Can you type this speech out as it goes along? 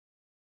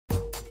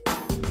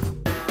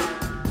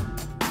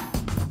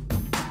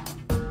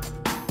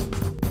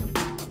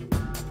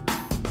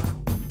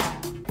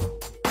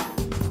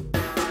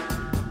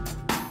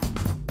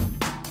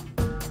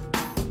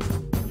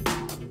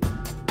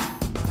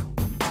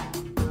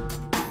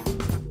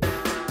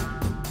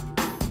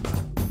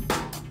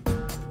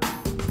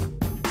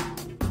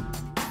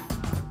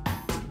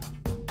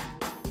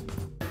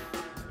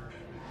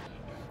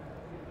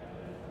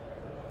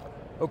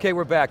Okay,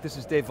 we're back. This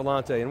is Dave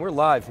Vellante, and we're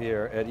live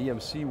here at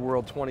EMC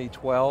World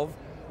 2012.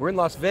 We're in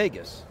Las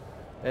Vegas,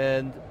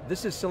 and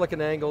this is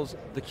SiliconANGLE's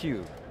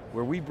theCUBE,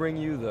 where we bring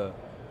you the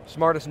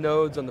smartest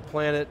nodes on the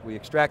planet, we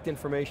extract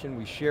information,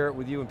 we share it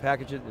with you and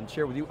package it and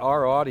share it with you,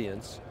 our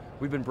audience.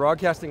 We've been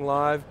broadcasting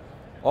live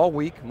all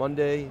week,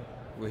 Monday,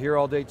 we're here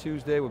all day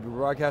Tuesday, we'll be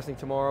broadcasting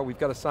tomorrow. We've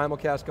got a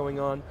simulcast going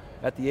on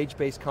at the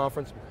HBase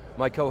conference.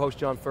 My co-host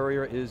John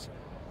Furrier is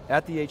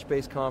at the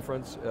HBase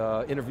conference,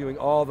 interviewing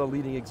all the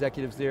leading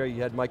executives there.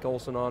 You had Mike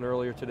Olson on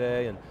earlier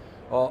today, and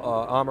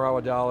Amar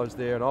Awadallah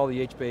there, and all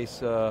the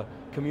HBase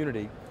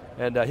community.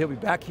 And he'll be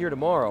back here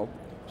tomorrow.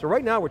 So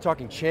right now we're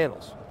talking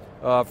channels.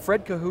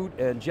 Fred Kohout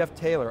and Jeff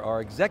Taylor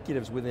are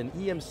executives within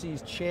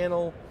EMC's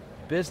channel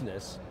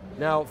business.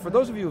 Now, for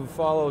those of you who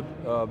followed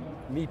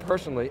me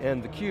personally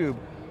and theCUBE,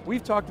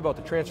 we've talked about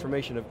the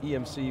transformation of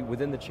EMC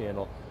within the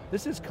channel.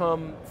 This has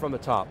come from the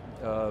top.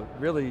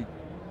 Really,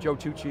 Joe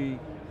Tucci,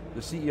 the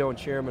CEO and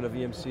chairman of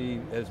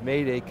EMC, has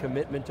made a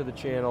commitment to the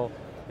channel.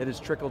 It has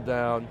trickled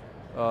down.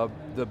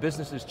 The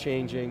business is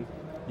changing.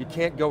 You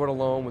can't go it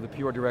alone with a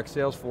pure direct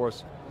sales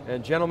force.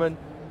 And gentlemen,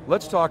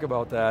 let's talk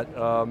about that.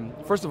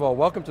 First of all,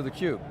 welcome to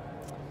theCUBE.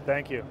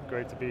 Thank you,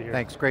 great to be here.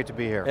 Thanks, great to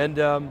be here. And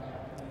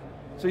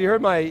so you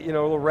heard my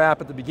little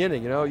rap at the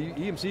beginning.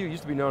 EMC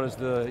used to be known as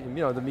the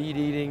the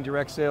meat-eating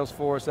direct sales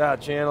force.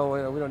 Channel,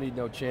 we don't need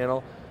no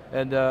channel.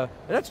 And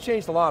that's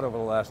changed a lot over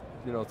the last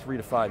 3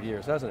 to 5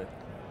 years, hasn't it?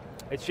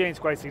 It's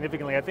changed quite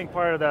significantly. I think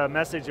part of the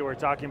message that we're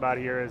talking about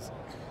here is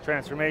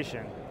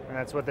transformation, and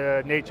that's what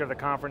the nature of the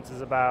conference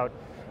is about.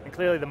 And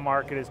clearly the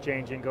market is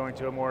changing, going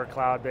to a more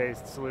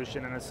cloud-based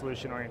solution and a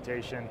solution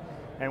orientation,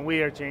 and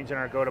we are changing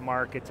our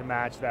go-to-market to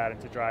match that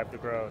and to drive the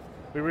growth.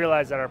 We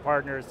realize that our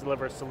partners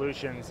deliver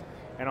solutions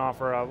and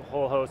offer a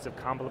whole host of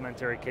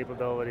complementary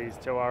capabilities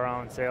to our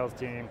own sales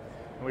team,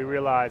 and we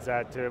realize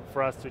that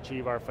for us to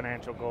achieve our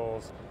financial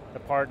goals,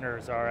 the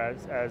partners are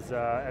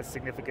as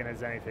significant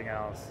as anything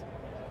else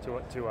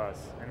to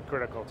us and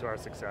critical to our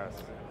success.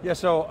 Yeah,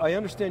 so I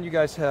understand you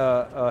guys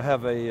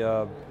have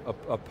a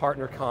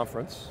partner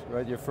conference,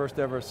 right? Your first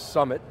ever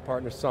summit,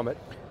 partner summit.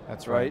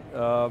 That's right.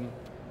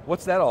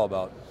 What's that all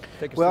about?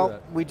 Take us through that.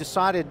 Well, we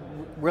decided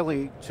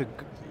really to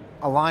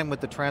align with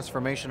the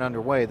transformation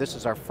underway. This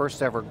is our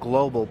first ever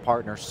global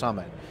partner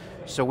summit.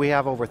 So we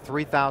have over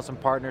 3,000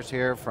 partners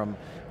here from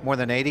more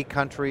than 80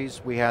 countries.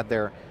 We had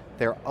their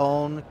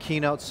own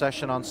keynote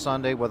session on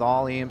Sunday with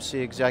all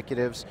EMC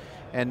executives,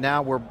 and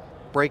now we're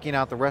breaking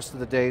out the rest of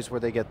the days where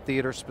they get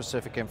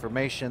theater-specific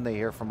information. They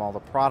hear from all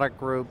the product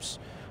groups,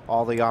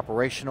 all the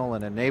operational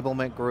and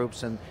enablement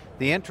groups, and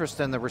the interest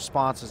and the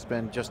response has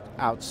been just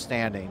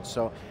outstanding.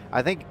 So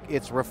I think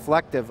it's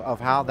reflective of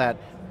how that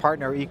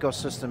partner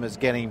ecosystem is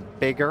getting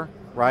bigger,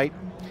 right?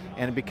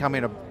 And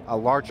becoming a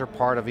larger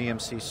part of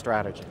EMC's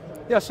strategy.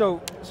 Yeah,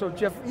 so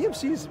Jeff,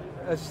 EMC's,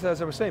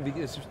 as I was saying,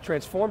 it's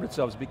transformed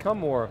itself, it's become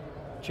more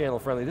channel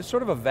friendly. There's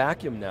sort of a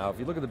vacuum now. If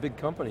you look at the big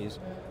companies,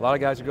 a lot of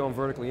guys are going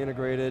vertically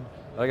integrated,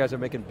 a lot of guys are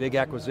making big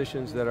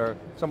acquisitions that are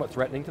somewhat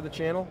threatening to the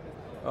channel.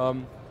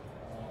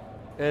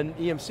 And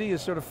EMC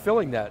is sort of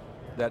filling that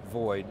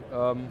void.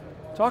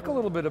 Talk a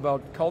little bit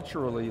about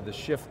culturally the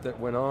shift that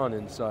went on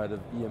inside of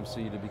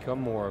EMC to become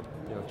more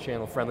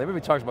channel friendly.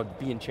 Everybody talks about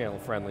being channel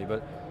friendly,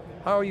 but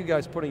how are you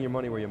guys putting your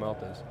money where your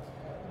mouth is?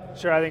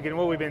 Sure, I think in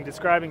what we've been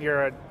describing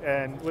here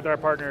and with our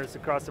partners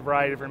across a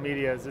variety of different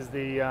medias is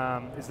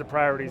the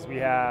priorities we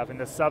have and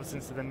the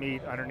substance of the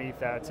meat underneath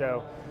that.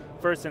 So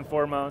first and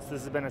foremost,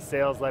 this has been a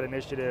sales-led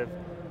initiative,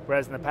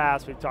 whereas in the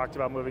past we've talked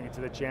about moving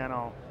into the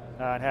channel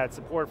and had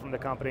support from the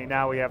company.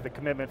 Now we have the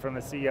commitment from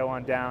the CEO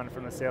on down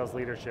from the sales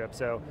leadership.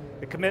 So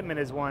the commitment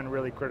is one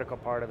really critical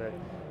part of it.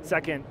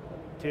 Second,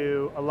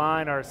 to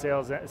align our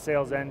sales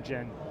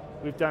engine,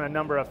 we've done a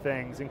number of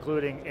things,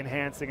 including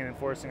enhancing and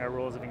enforcing our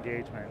rules of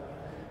engagement.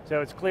 So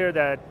it's clear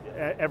that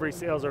every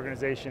sales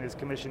organization is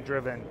commission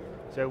driven.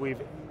 So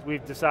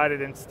we've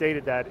decided and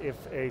stated that if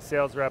a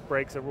sales rep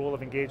breaks a rule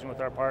of engagement with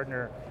our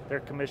partner, their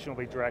commission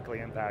will be directly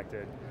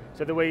impacted.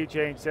 So the way you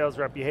change sales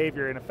rep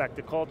behavior and affect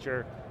the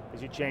culture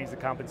is you change the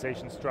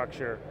compensation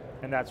structure,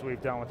 and that's what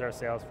we've done with our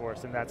sales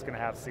force, and that's going to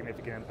have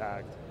significant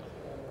impact.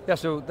 Yeah,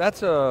 so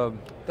that's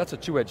a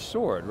two-edged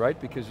sword, right?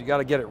 Because you got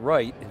to get it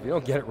right. If you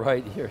don't get it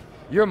right,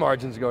 your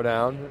margins go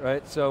down,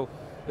 right? So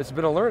it's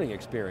been a learning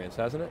experience,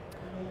 hasn't it?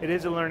 It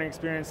is a learning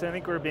experience. I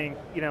think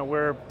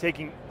we're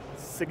taking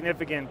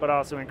significant but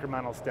also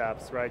incremental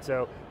steps, right?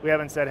 So we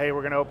haven't said, hey,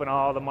 we're going to open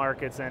all the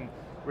markets and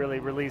really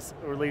release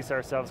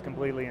ourselves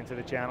completely into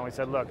the channel. We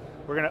said, look,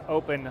 we're going to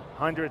open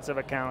hundreds of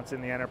accounts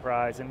in the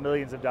enterprise and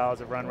millions of dollars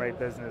of run rate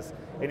business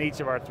in each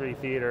of our 3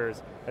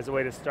 theaters as a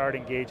way to start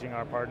engaging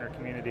our partner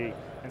community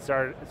and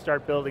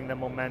start building the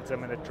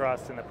momentum and the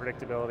trust and the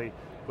predictability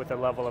with the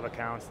level of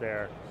accounts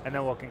there. And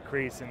then we'll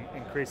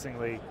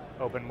increasingly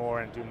open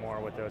more and do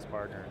more with those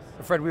partners.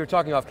 Fred, we were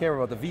talking off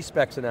camera about the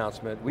vSpecs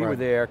announcement. We were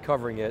there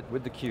covering it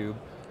with theCUBE,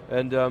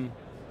 and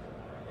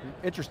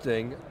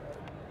interesting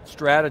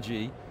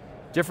strategy,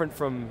 different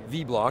from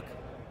V-Block.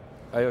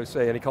 I always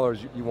say any colors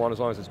you want as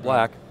long as it's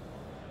black.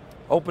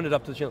 Open it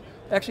up to the channel.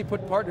 Actually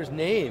put partners'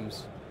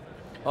 names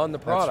on the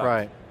product. That's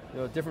right.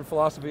 You know, different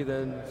philosophy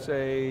than,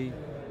 say,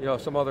 you know,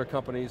 some other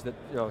companies that,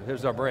 you know,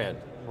 here's our brand.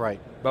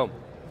 Right. Boom,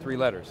 3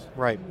 letters.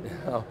 Right. You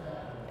know,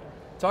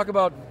 talk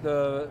about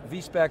the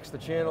V-Specs, the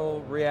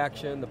channel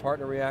reaction, the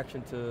partner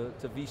reaction to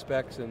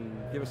V-Specs, and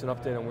give us an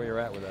update on where you're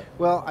at with that.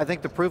 Well, I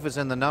think the proof is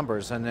in the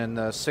numbers, and in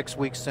the 6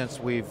 weeks since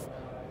we've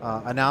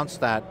announced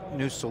that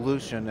new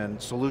solution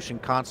and solution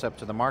concept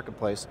to the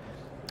marketplace,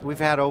 we've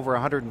had over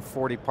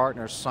 140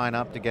 partners sign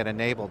up to get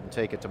enabled and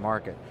take it to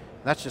market.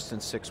 That's just in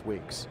 6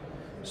 weeks.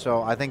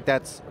 So I think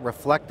that's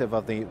reflective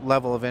of the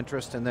level of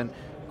interest, and then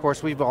of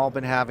course we've all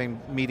been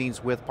having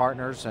meetings with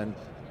partners, and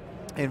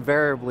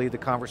invariably the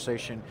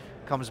conversation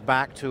comes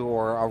back to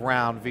or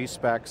around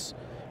V-Specs,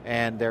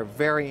 and they're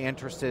very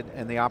interested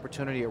in the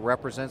opportunity it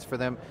represents for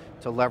them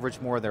to leverage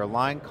more of their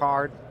line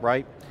card,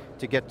 right?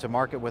 To get to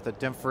market with a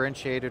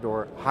differentiated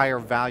or higher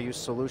value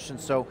solution.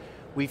 So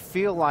we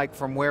feel like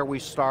from where we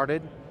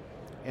started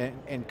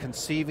in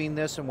conceiving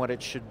this and what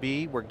it should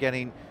be, we're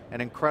getting an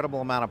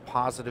incredible amount of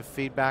positive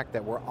feedback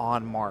that we're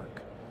on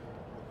mark.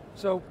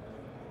 So,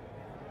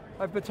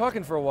 I've been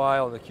talking for a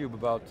while on theCUBE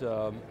about,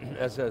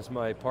 as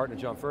my partner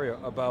John Furrier,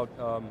 about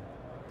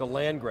the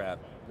land grab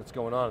that's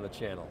going on in the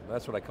channel.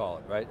 That's what I call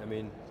it, right? I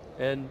mean,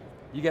 and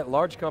you get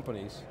large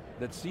companies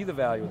that see the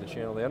value of the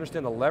channel, they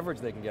understand the leverage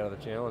they can get out of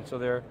the channel, and so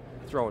they're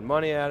throwing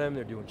money at them,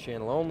 they're doing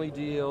channel-only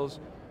deals,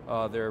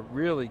 they're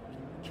really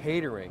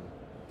catering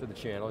to the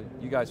channel.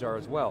 You guys are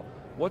as well.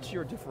 What's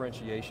your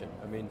differentiation?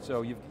 I mean,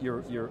 so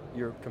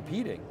you're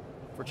competing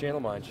for channel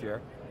mind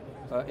share.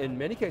 In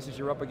many cases,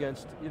 you're up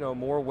against, you know,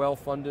 more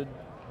well-funded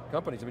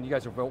companies. I mean, you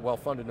guys are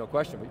well-funded, no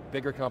question, but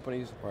bigger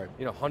companies, right,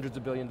 you know, hundreds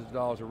of billions of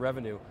dollars of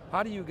revenue.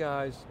 How do you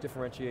guys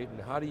differentiate,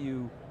 and how do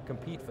you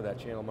compete for that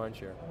channel mind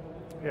share?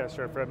 Yeah,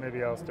 sure, Fred,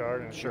 maybe I'll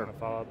start and sure. If you want to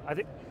follow up.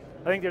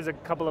 I think there's a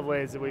couple of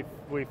ways that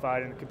we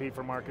fight and compete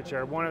for market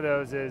share. One of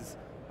those is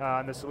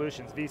in the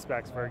solutions,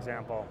 V-Specs, for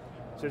example.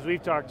 So as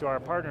we've talked to our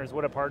partners,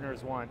 what do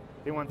partners want?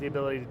 They want the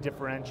ability to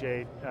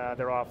differentiate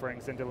their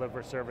offerings and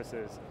deliver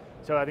services.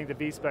 So I think the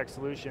V-Spec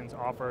solutions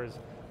offers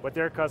what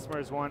their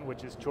customers want,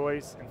 which is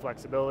choice and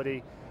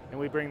flexibility, and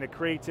we bring the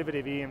creativity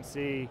of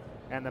EMC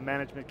and the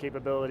management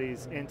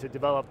capabilities in to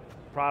develop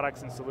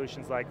products and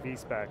solutions like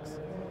V-Specs.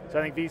 So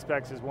I think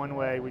V-Specs is one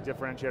way we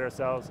differentiate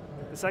ourselves.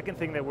 The second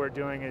thing that we're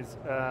doing is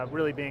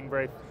really being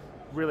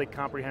really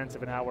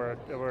comprehensive in how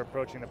we're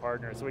approaching the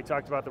partners. So we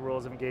talked about the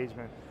rules of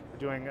engagement. We're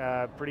doing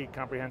pretty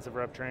comprehensive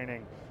rep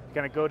training. You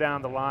kind of go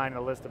down the line,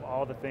 a list of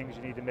all the things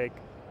you need to make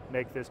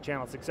this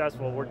channel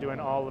successful. We're doing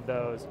all of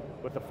those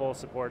with the full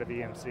support of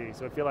EMC.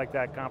 So I feel like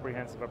that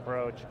comprehensive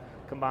approach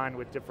combined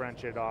with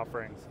differentiated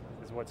offerings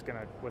is what's going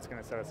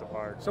to set us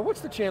apart. So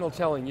what's the channel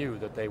telling you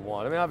that they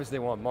want? I mean, obviously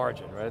they want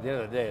margin, right? At the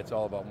end of the day, it's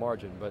all about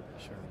margin, but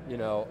sure, you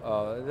know,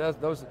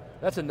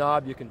 that's a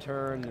knob you can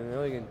turn,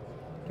 and you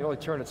can only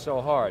turn it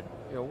so hard.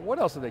 You know, what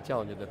else are they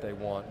telling you that they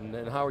want,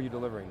 and how are you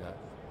delivering that?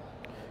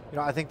 You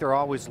know, I think they're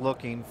always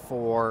looking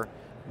for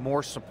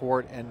more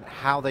support in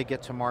how they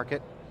get to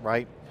market,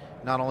 right?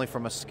 Not only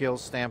from a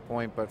skills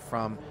standpoint, but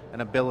from an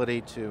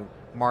ability to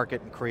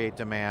market and create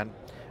demand.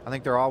 I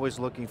think they're always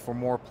looking for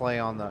more play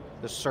on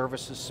the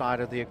services side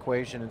of the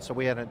equation, and so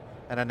we had an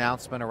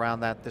announcement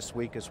around that this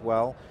week as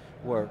well,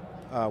 where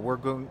we're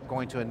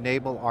going to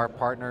enable our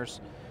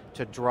partners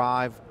to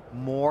drive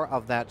more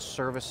of that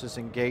services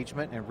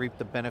engagement and reap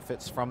the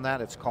benefits from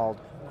that. It's called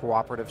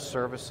cooperative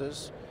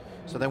services.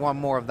 So they want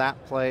more of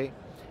that play,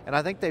 and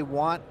I think they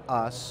want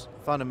us,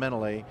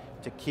 fundamentally,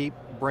 to keep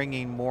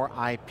bringing more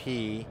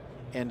IP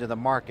into the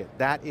market.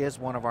 That is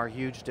one of our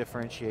huge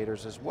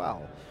differentiators as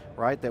well,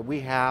 right? That we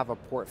have a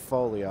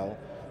portfolio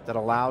that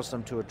allows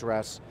them to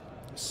address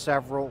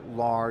several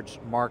large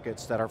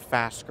markets that are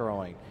fast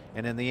growing.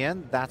 And in the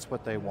end, that's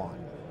what they want.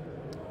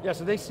 Yeah,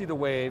 so they see the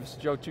waves.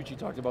 Joe Tucci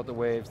talked about the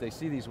waves. They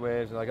see these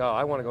waves and like, oh,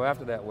 I want to go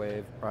after that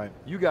wave. Right.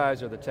 You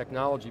guys are the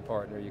technology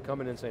partner. You're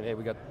coming in saying, hey,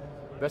 we got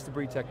best of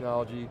breed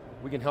technology.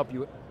 We can help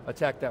you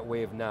attack that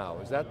wave now.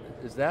 Is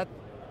that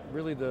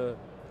really the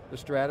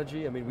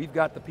strategy? I mean, we've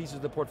got the pieces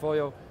of the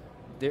portfolio.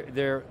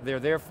 They're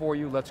there for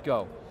you. Let's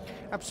go.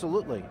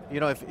 Absolutely. You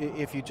know,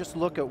 if you just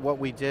look at what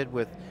we did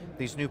with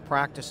these new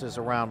practices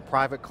around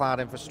private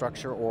cloud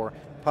infrastructure or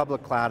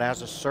public cloud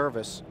as a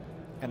service,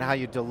 and how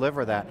you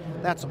deliver that,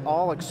 that's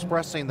all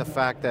expressing the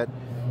fact that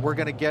we're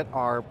going to get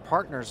our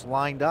partners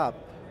lined up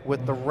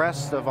with the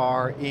rest of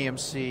our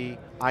EMC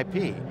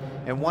IP.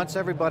 And once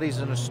everybody's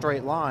in a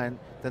straight line,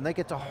 then they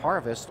get to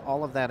harvest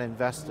all of that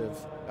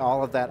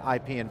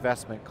IP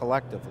investment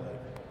collectively.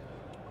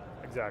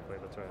 Exactly,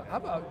 that's right. How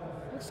about,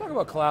 let's talk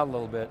about cloud a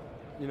little bit.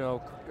 You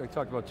know, I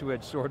talked about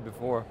two-edged sword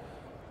before.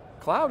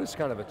 Cloud is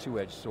kind of a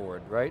two-edged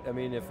sword, right? I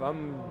mean, if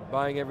I'm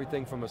buying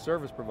everything from a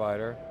service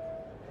provider,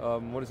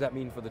 what does that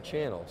mean for the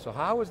channel? So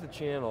how is the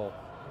channel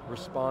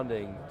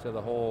responding to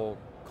the whole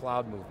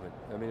cloud movement?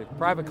 I mean,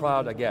 private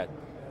cloud, I get,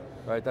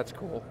 right? That's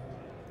cool.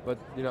 But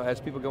you know, as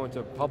people go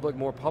into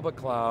more public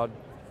cloud,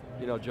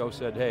 you know, Joe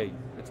said, hey,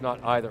 it's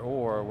not either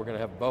or, we're going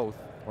to have both.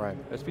 Right.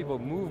 As people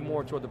move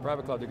more toward the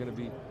private cloud, they're going to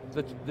be,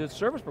 the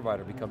service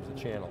provider becomes the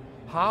channel.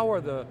 How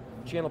are the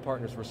channel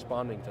partners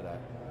responding to that?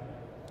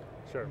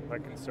 Sure, I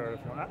can start.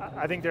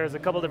 I think there's a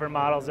couple different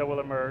models that will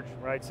emerge,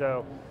 right?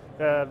 So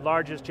the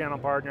largest channel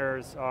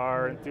partners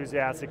are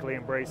enthusiastically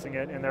embracing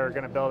it, and they're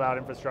going to build out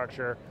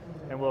infrastructure,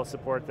 and we'll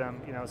support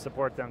them,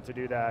 support them to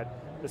do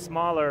that. The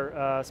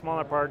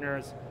smaller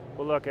partners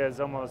will look as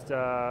almost,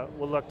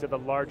 will look to the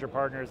larger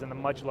partners and the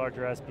much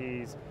larger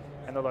SPs,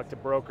 and they'll look to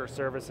broker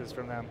services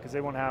from them, because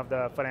they won't have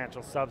the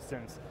financial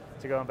substance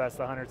to go invest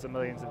the hundreds of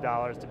millions of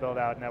dollars to build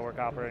out network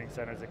operating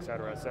centers, et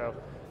cetera. So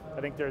I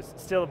think there's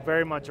still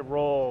very much a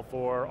role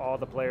for all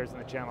the players in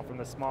the channel, from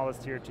the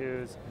smallest tier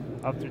 2s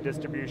up through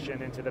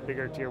distribution into the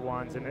bigger tier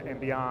 1s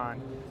and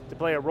beyond, to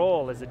play a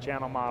role as the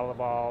channel model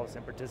evolves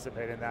and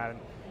participate in that.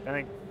 And I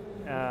think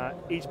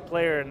each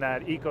player in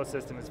that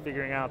ecosystem is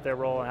figuring out their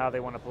role and how they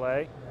want to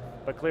play,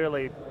 but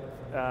clearly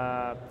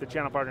the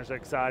channel partners are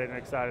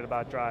excited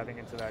about driving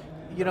into that.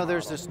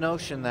 There's this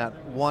notion that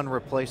one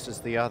replaces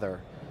the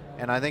other,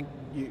 and I think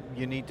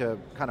you need to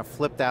kind of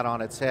flip that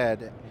on its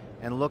head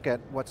and look at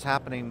what's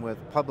happening with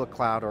public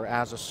cloud or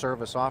as a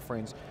service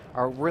offerings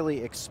are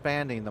really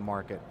expanding the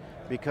market,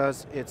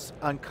 because it's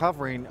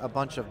uncovering a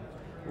bunch of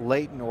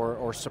latent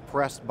or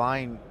suppressed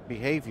buying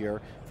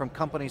behavior from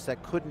companies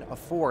that couldn't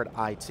afford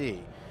IT.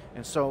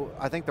 And so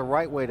I think the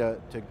right way to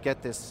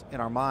get this in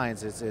our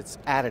minds is it's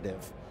additive,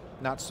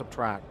 not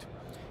subtract.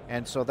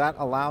 And so that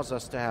allows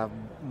us to have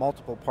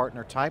multiple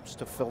partner types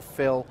to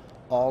fulfill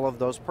all of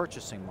those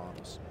purchasing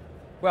models.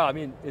 Well, I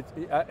mean,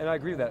 and I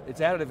agree with that. It's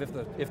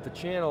additive if the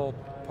channel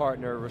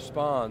partner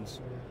responds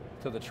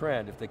to the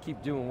trend. If they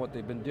keep doing what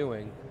they've been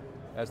doing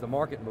as the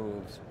market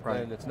moves, right,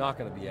 then it's not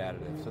going to be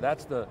additive. So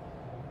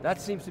that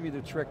seems to be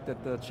the trick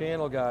that the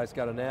channel guys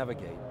got to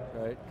navigate,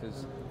 right?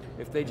 Because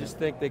if they just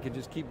think they can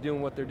just keep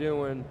doing what they're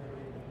doing,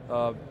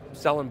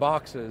 selling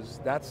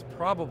boxes, that's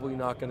probably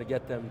not going to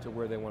get them to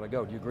where they want to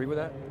go. Do you agree with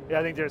that?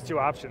 Yeah, I think there's two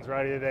options,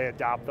 right? Either they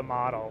adopt the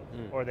model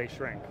or they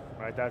shrink,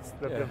 right? That's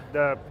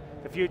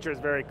the future is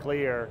very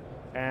clear,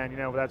 and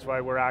that's why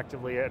we're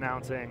actively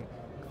announcing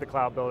the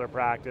Cloud Builder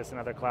practice and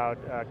other cloud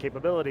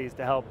capabilities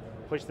to help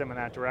push them in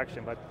that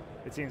direction. But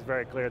it seems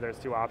very clear there's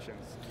two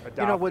options.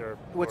 Adopt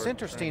what's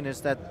interesting is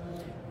that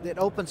it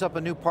opens up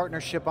a new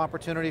partnership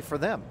opportunity for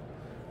them,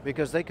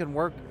 because they can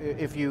work,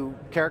 if you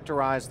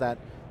characterize that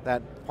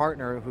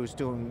partner who's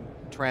doing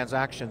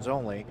transactions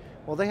only,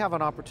 well, they have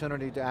an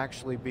opportunity to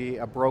actually be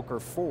a broker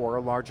for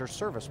larger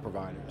service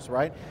providers,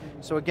 right?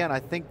 So again, I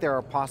think there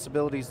are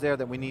possibilities there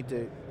that we need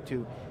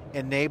to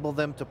enable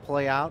them to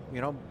play out,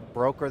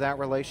 broker that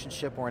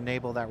relationship or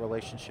enable that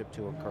relationship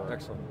to occur.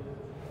 Excellent.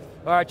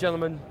 All right,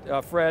 gentlemen,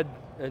 Fred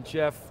and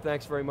Jeff,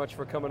 thanks very much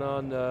for coming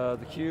on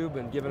theCUBE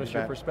and giving us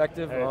your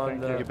perspective on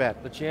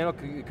the channel.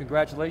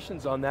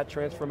 Congratulations on that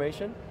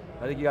transformation.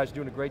 I think you guys are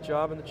doing a great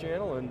job in the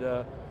channel,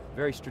 and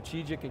very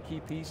strategic and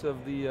key piece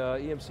of the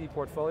EMC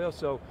portfolio,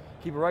 so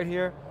keep it right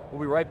here. We'll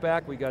be right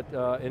back. We got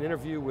an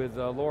interview with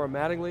Laura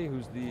Mattingly,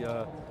 who's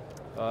the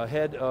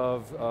head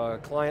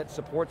of client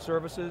support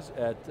services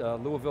at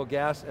Louisville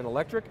Gas and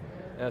Electric.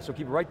 So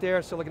keep it right there,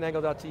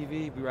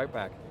 SiliconANGLE.tv, be right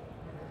back.